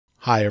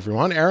Hi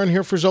everyone, Aaron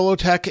here for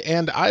Zollotech,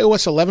 and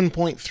iOS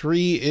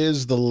 11.3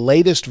 is the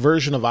latest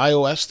version of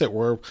iOS that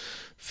we're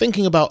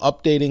thinking about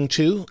updating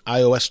to.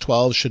 iOS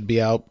 12 should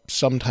be out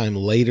sometime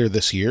later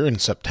this year in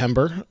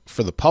September,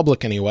 for the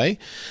public anyway,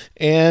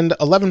 and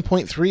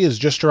 11.3 is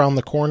just around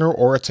the corner,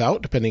 or it's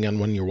out depending on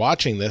when you're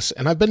watching this,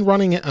 and I've been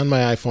running it on my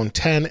iPhone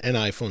 10 and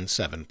iPhone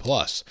 7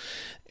 Plus.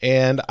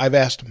 And I've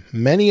asked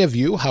many of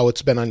you how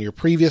it's been on your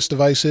previous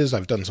devices.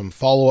 I've done some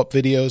follow-up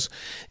videos,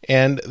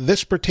 and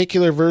this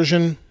particular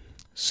version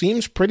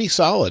seems pretty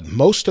solid.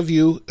 Most of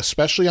you,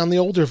 especially on the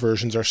older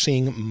versions, are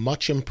seeing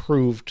much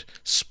improved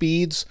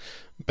speeds,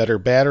 better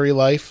battery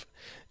life,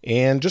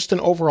 and just an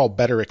overall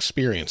better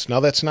experience. Now,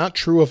 that's not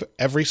true of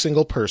every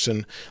single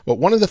person, but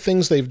one of the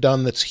things they've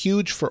done that's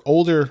huge for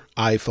older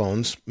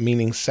iPhones,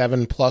 meaning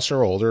 7 Plus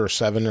or older, or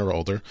 7 or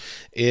older,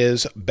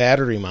 is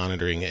battery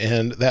monitoring.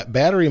 And that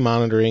battery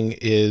monitoring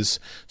is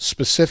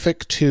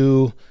specific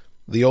to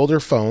the older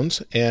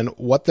phones, and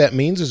what that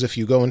means is if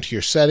you go into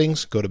your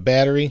settings, go to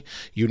battery,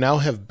 you now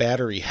have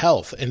battery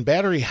health, and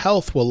battery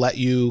health will let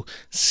you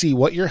see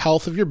what your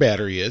health of your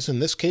battery is. In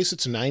this case,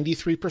 it's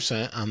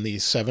 93% on the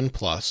 7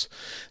 Plus.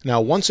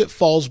 Now, once it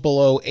falls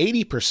below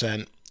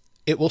 80%,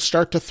 it will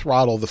start to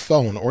throttle the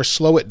phone or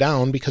slow it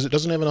down because it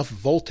doesn't have enough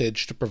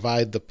voltage to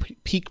provide the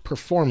peak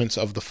performance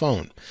of the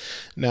phone.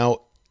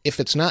 Now, if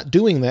it's not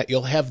doing that,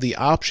 you'll have the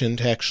option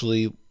to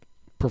actually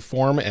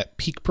perform at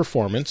peak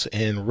performance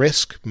and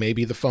risk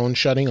maybe the phone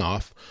shutting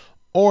off,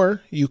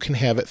 or you can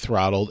have it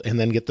throttled and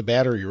then get the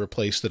battery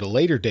replaced at a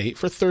later date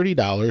for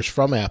 $30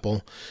 from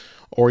Apple,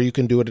 or you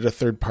can do it at a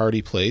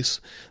third-party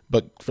place,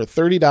 but for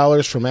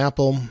 $30 from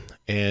Apple,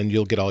 and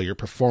you'll get all your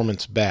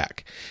performance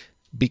back.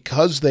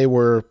 Because they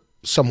were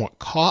somewhat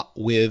caught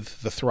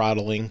with the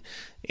throttling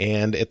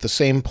and at the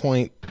same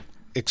point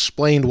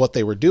explained what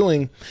they were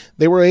doing,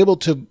 they were able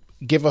to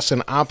give us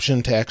an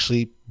option to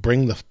actually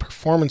bring the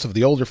performance of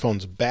the older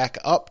phones back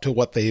up to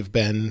what they've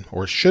been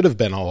or should have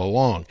been all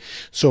along.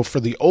 So for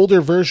the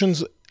older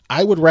versions,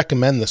 I would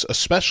recommend this,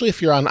 especially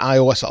if you're on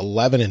iOS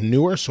 11 and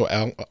newer, so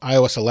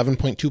iOS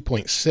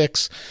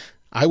 11.2.6,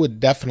 I would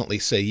definitely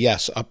say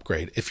yes,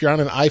 upgrade. If you're on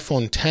an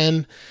iPhone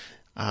 10,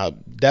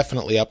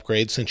 definitely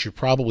upgrade since you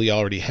probably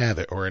already have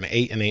it, or an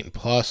 8 and 8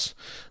 Plus,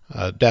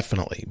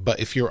 definitely. But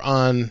if you're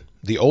on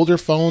the older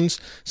phones,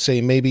 say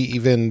maybe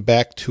even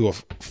back to a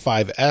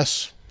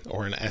 5S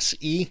or an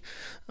SE,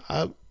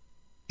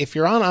 if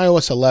you're on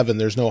iOS 11,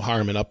 there's no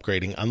harm in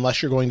upgrading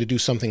unless you're going to do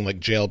something like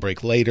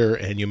jailbreak later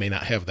and you may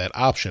not have that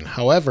option.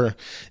 However,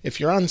 if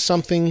you're on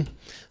something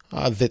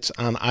that's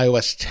on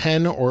iOS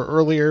 10 or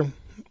earlier,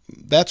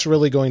 that's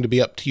really going to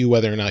be up to you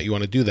whether or not you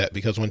want to do that,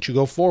 because once you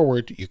go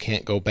forward, you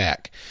can't go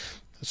back.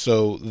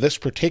 So this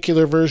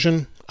particular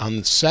version on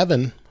the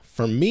 7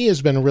 for me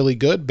has been really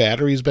good.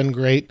 Battery's been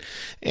great,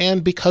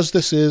 and because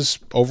this is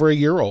over a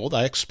year old,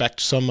 I expect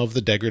some of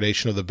the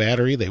degradation of the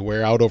battery. They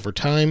wear out over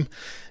time,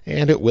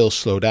 and it will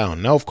slow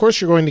down. Now, of course,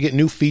 you're going to get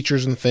new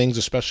features and things,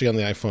 especially on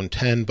the iPhone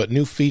 10, but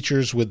new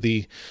features with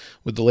the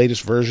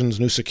latest versions,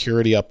 new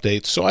security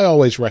updates, so I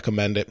always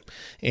recommend it.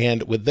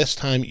 And with this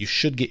time, you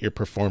should get your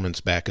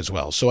performance back as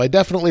well. So I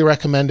definitely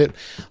recommend it.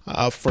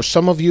 For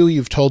some of you,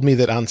 you've told me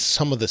that on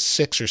some of the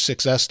 6 or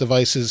 6S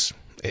devices,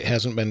 it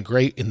hasn't been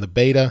great in the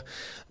beta,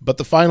 but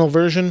the final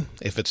version,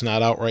 if it's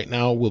not out right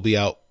now, will be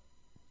out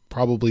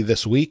probably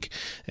this week,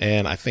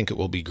 and I think it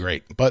will be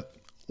great. But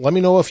let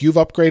me know if you've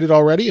upgraded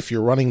already, if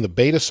you're running the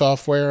beta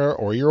software,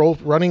 or you're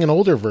running an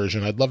older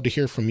version. I'd love to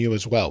hear from you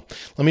as well.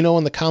 Let me know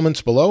in the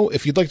comments below.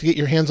 If you'd like to get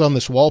your hands on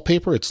this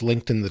wallpaper, it's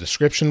linked in the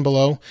description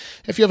below.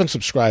 If you haven't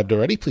subscribed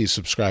already, please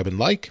subscribe and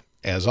like.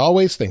 As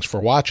always, thanks for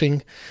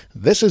watching.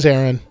 This is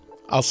Aaron.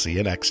 I'll see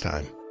you next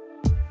time.